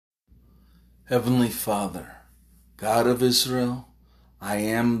Heavenly Father, God of Israel, I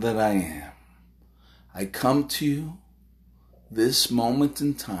am that I am. I come to you this moment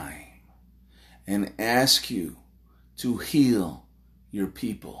in time and ask you to heal your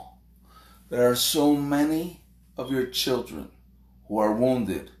people. There are so many of your children who are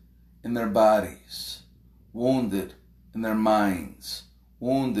wounded in their bodies, wounded in their minds,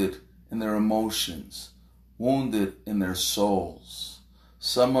 wounded in their emotions, wounded in their souls.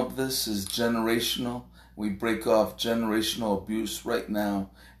 Some of this is generational. We break off generational abuse right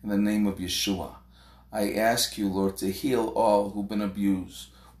now in the name of Yeshua. I ask you, Lord, to heal all who've been abused,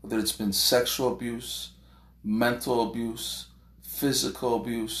 whether it's been sexual abuse, mental abuse, physical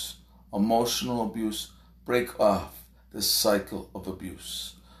abuse, emotional abuse. Break off this cycle of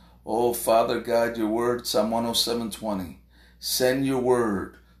abuse. Oh, Father God, your word, Psalm 107:20. Send your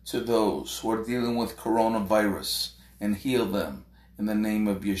word to those who are dealing with coronavirus and heal them in the name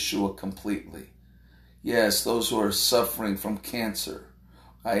of Yeshua completely. Yes, those who are suffering from cancer,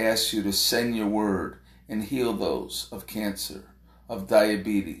 I ask you to send your word and heal those of cancer, of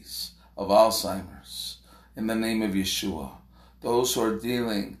diabetes, of Alzheimer's, in the name of Yeshua. Those who are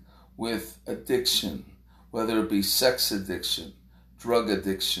dealing with addiction, whether it be sex addiction, drug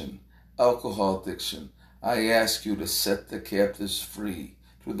addiction, alcohol addiction, I ask you to set the captives free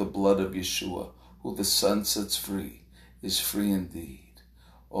through the blood of Yeshua. Who the Son sets free is free indeed.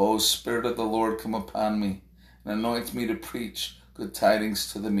 O Spirit of the Lord, come upon me and anoint me to preach good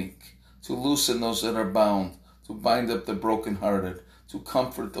tidings to the meek, to loosen those that are bound, to bind up the brokenhearted, to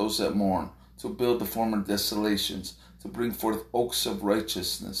comfort those that mourn, to build the former desolations, to bring forth oaks of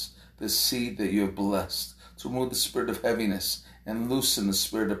righteousness, the seed that you have blessed, to remove the spirit of heaviness and loosen the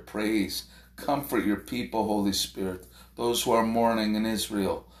spirit of praise. Comfort your people, Holy Spirit. Those who are mourning in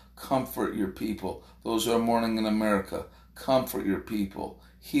Israel, comfort your people. Those who are mourning in America, comfort your people.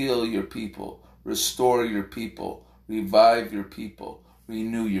 Heal your people. Restore your people. Revive your people.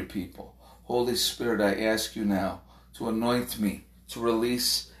 Renew your people. Holy Spirit, I ask you now to anoint me to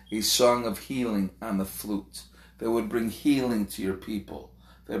release a song of healing on the flute that would bring healing to your people,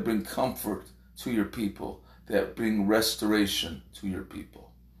 that bring comfort to your people, that bring restoration to your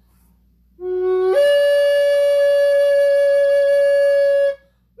people.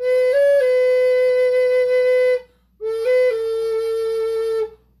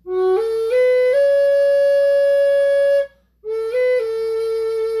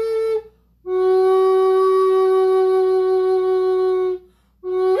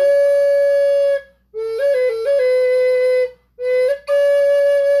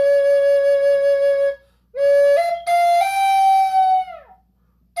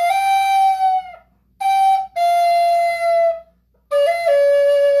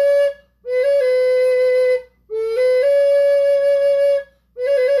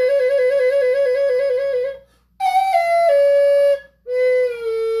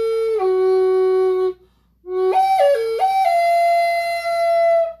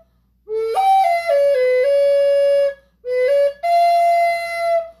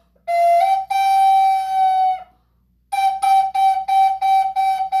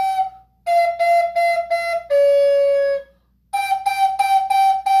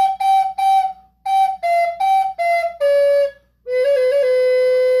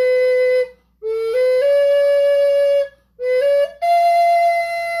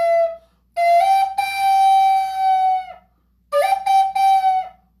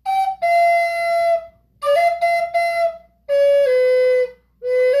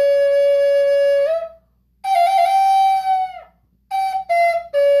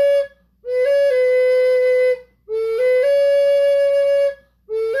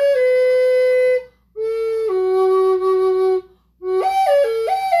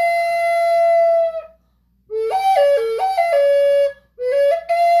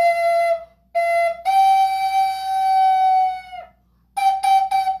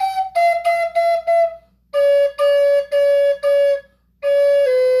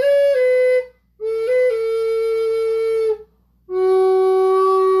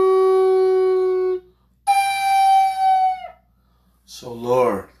 So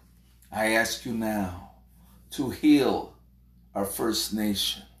Lord, I ask you now to heal our First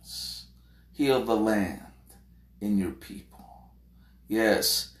Nations. Heal the land in your people.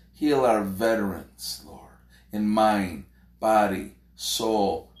 Yes, heal our veterans, Lord, in mind, body,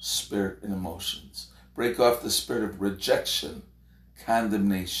 soul, spirit, and emotions. Break off the spirit of rejection,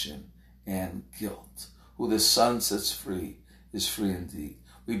 condemnation, and guilt. Who the Son sets free is free indeed.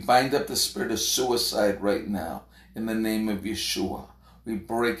 We bind up the spirit of suicide right now in the name of Yeshua. We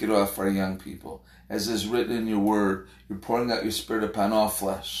break it off our young people. As is written in your word, you're pouring out your spirit upon all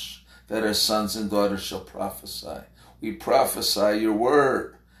flesh. that our sons and daughters shall prophesy. We prophesy your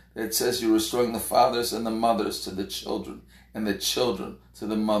word that says you're restoring the fathers and the mothers to the children, and the children to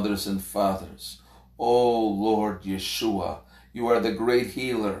the mothers and fathers. Oh, Lord Yeshua, you are the great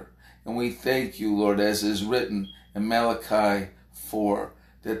healer. And we thank you, Lord, as is written in Malachi 4,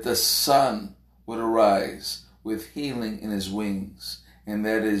 that the Son would arise with healing in his wings. And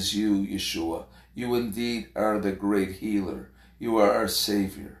that is you, Yeshua. You indeed are the great healer. You are our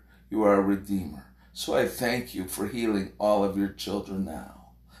Savior. You are our Redeemer. So I thank you for healing all of your children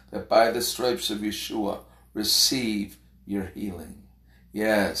now, that by the stripes of Yeshua, receive your healing.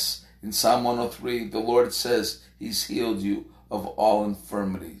 Yes, in Psalm 103, the Lord says he's healed you of all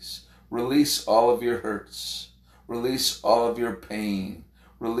infirmities. Release all of your hurts. Release all of your pain.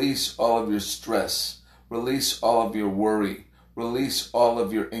 Release all of your stress. Release all of your worry. Release all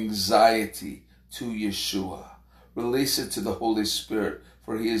of your anxiety to Yeshua. Release it to the Holy Spirit,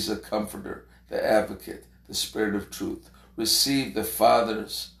 for he is a comforter, the advocate, the Spirit of truth. Receive the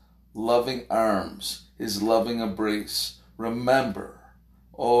Father's loving arms, his loving embrace. Remember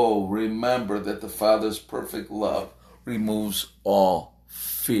that the Father's perfect love removes all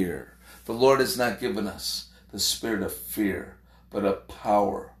fear. The Lord has not given us the spirit of fear, but of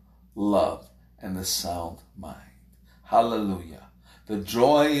power, love, and a sound mind. Hallelujah. The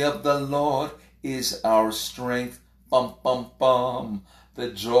joy of the Lord is our strength. Bum, bum, bum.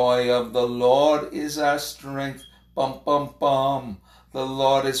 The joy of the Lord is our strength. Bum, bum, bum. The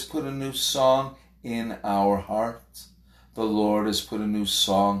Lord has put a new song in our hearts. The Lord has put a new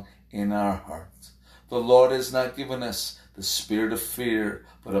song in our hearts. The Lord has not given us the spirit of fear,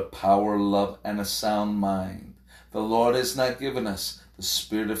 but a power, love, and a sound mind. The Lord has not given us the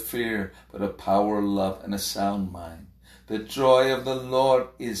spirit of fear, but a power, love, and a sound mind. The joy of the Lord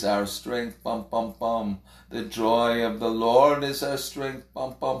is our strength. Bum, bum, bum. The joy of the Lord is our strength.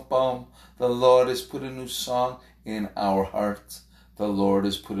 Bum, bum, bum. The Lord has put a new song in our hearts. The Lord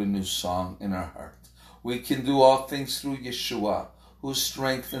has put a new song in our hearts. We can do all things through Yeshua, who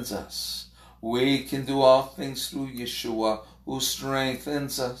strengthens us. We can do all things through Yeshua, who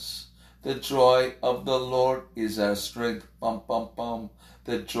strengthens us. The joy of the Lord is our strength. Bum, bum, bum.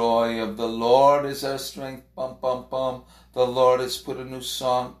 The joy of the Lord is our strength. Bum, bum, bum. The Lord has put a new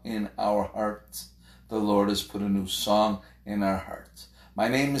song in our hearts. The Lord has put a new song in our hearts. My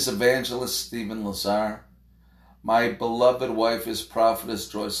name is Evangelist Stephen Lazar. My beloved wife is Prophetess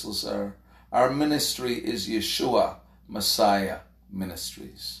Joyce Lazar. Our ministry is Yeshua Messiah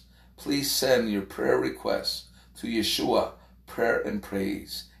Ministries. Please send your prayer requests to Yeshua Prayer and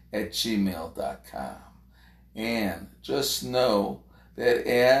Praise at gmail.com. And just know that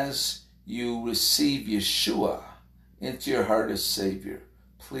as you receive Yeshua into your heart as Savior,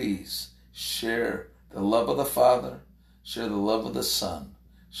 please share the love of the Father, share the love of the Son,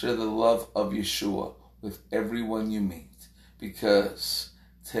 share the love of Yeshua with everyone you meet, because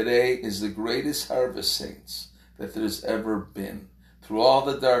today is the greatest harvest, saints, that there's ever been. Through all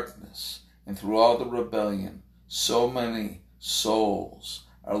the darkness and through all the rebellion, so many souls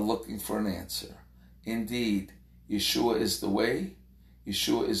are looking for an answer. Indeed, Yeshua is the way,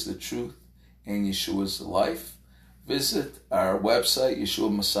 Yeshua is the truth, and Yeshua is the life. Visit our website,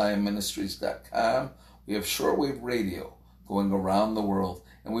 YeshuaMessiahMinistries.com. We have shortwave radio going around the world,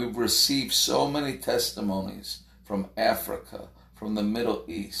 and we've received so many testimonies from Africa, from the Middle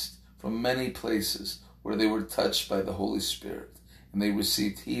East, from many places where they were touched by the Holy Spirit, and they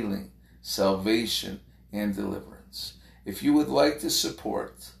received healing, salvation, and deliverance. If you would like to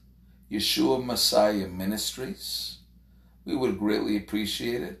support Yeshua Messiah Ministries, we would greatly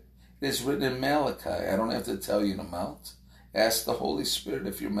appreciate it. It is written in Malachi. I don't have to tell you an amount. Ask the Holy Spirit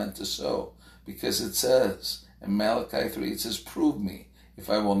if you're meant to sow, because it says in Malachi 3, it says, "Prove me if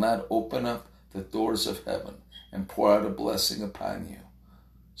I will not open up the doors of heaven and pour out a blessing upon you."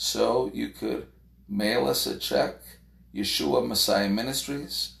 So you could mail us a check, Yeshua Messiah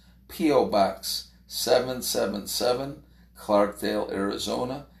Ministries, P.O. Box 777, Clarkdale,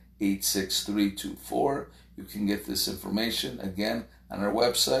 Arizona, 86324. You can get this information again on our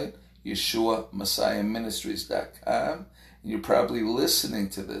website, YeshuaMessiahMinistries.com. And you're probably listening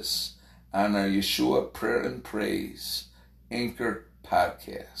to this on our Yeshua Prayer and Praise Anchor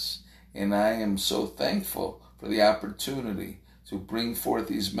podcast. And I am so thankful for the opportunity to bring forth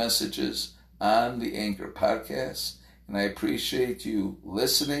these messages on the Anchor podcast. And I appreciate you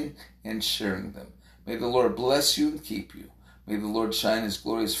listening and sharing them. May the Lord bless you and keep you. May the Lord shine his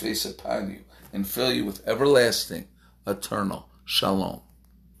glorious face upon you and fill you with everlasting, eternal shalom.